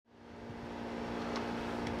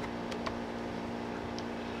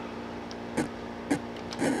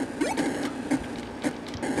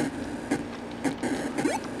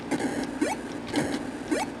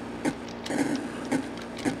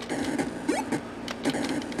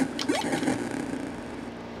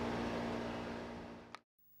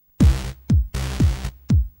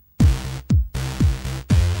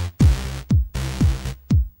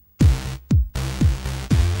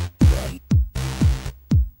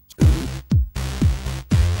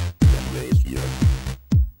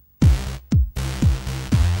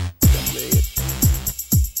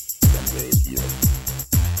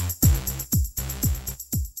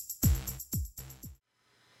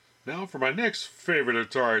for my next favorite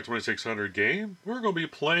Atari 2600 game, we're going to be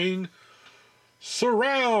playing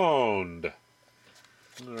Surround.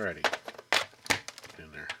 Alrighty.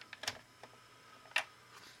 In there.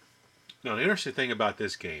 Now, the interesting thing about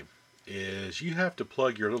this game is you have to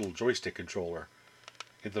plug your little joystick controller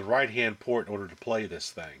in the right-hand port in order to play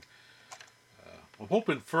this thing. I'm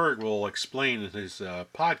hoping Ferg will explain in his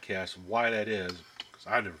podcast why that is, because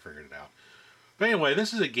I never figured it out. But anyway,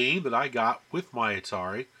 this is a game that I got with my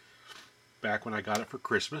Atari back when I got it for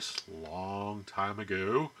Christmas, a long time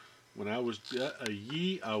ago, when I was a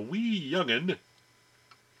wee youngin'.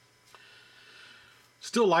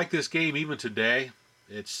 Still like this game even today.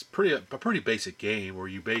 It's a pretty basic game where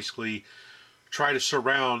you basically try to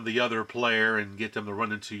surround the other player and get them to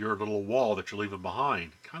run into your little wall that you're leaving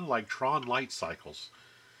behind. Kind of like Tron Light Cycles.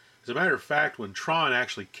 As a matter of fact, when Tron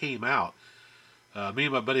actually came out, me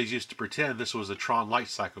and my buddies used to pretend this was a Tron Light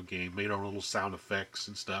Cycle game, made our little sound effects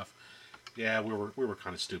and stuff. Yeah, we were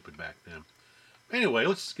kind of stupid back then. Anyway,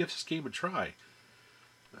 let's give this game a try.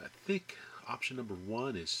 I think option number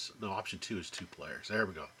 1 is... No, option 2 is 2 players. There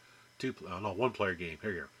we go. No, 1 player game.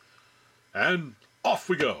 Here you go. And off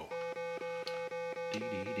we go. Oh,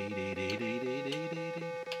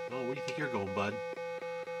 where do you think you're going, bud?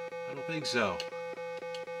 I don't think so.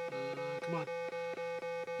 Come on.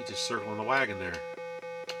 He's just circling the wagon there.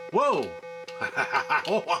 Whoa!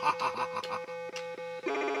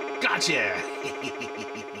 Gotcha!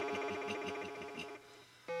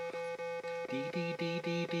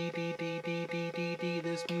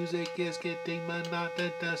 This music is getting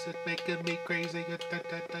monotonous. It's making me crazy.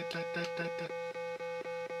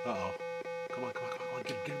 Uh-oh. Come on.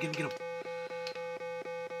 Get him.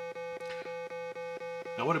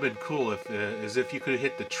 Now, what would have been cool if you could have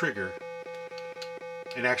hit the trigger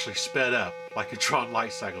and actually sped up like a Tron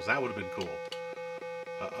Light Cycles. That would have been cool.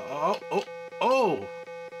 Oh! Oh,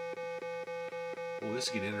 this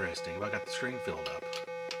is getting interesting. If I got the screen filled up.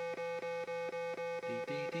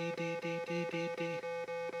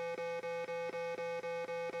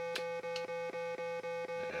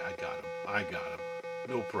 Yeah, I got him.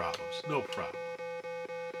 No problems.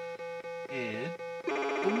 And...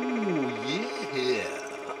 ooh, yeah!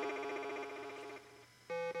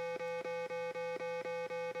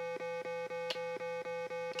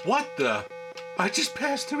 What the? I just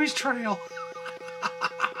passed through his trail.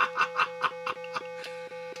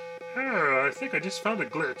 I think I just found a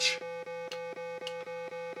glitch.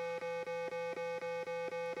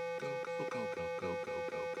 Go.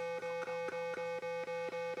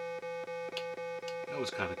 That was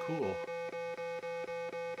kind of cool.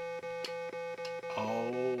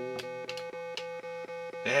 Oh.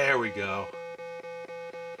 There we go.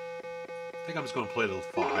 I think I'm just going to play till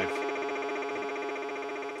 5.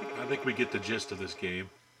 I think we get the gist of this game.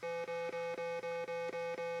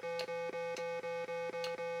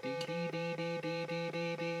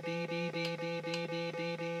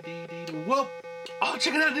 Whoa! Oh,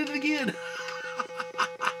 check it out! I did it again!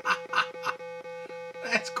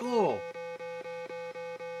 That's cool!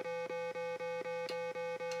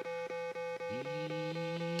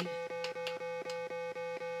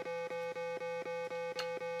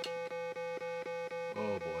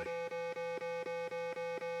 Oh boy.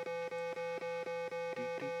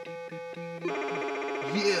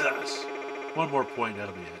 Yes! One more point,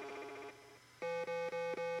 that'll be it.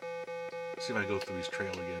 Let's see if I can go through his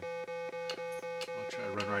trail again. I'll try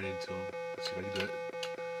to run right into him. Let's see if I can do it.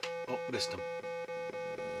 Oh, missed him.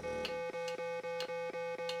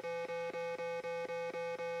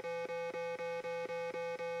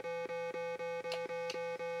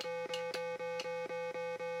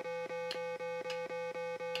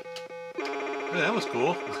 Yeah, that was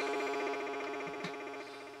cool.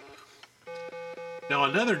 Now,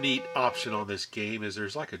 another neat option on this game is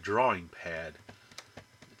there's like a drawing pad.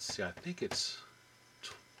 Let's see, I think it's...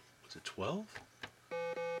 Was it 12?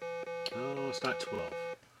 No, it's not 12.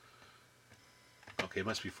 Okay, it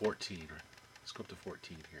must be 14. Let's go up to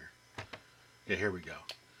 14 here. Yeah, here we go.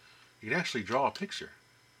 You can actually draw a picture.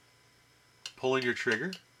 Pull in your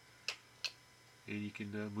trigger, and you can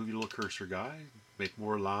move your little cursor guy, make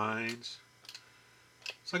more lines.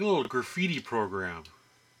 It's like a little graffiti program.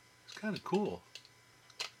 It's kind of cool.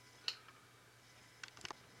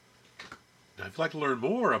 Now, if you'd like to learn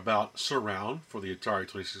more about Surround for the Atari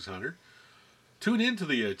 2600, tune in to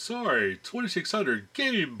the Atari 2600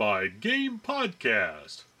 Game by Game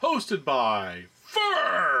podcast, hosted by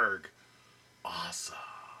Ferg. Awesome.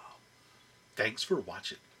 Thanks for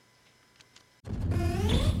watching.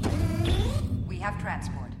 We have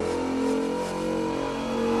transport.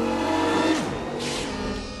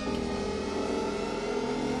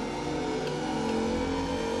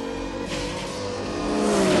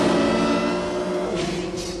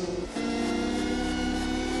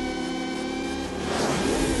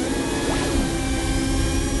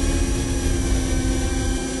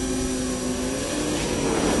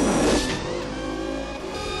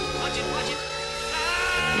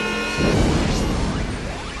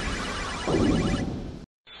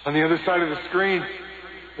 On the other side of the screen,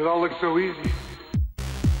 it all looks so easy.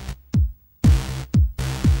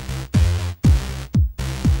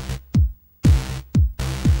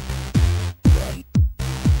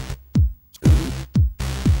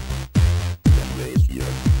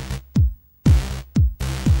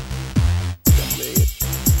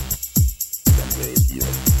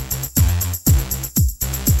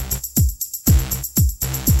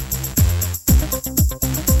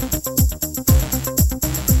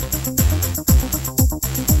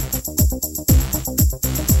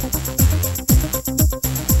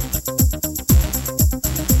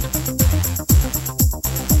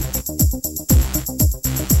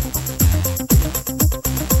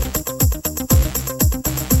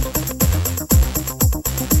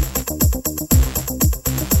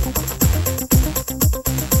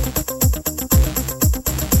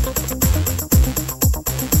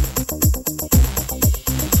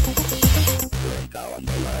 Turn down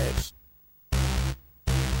the lights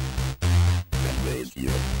and raise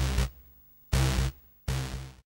you.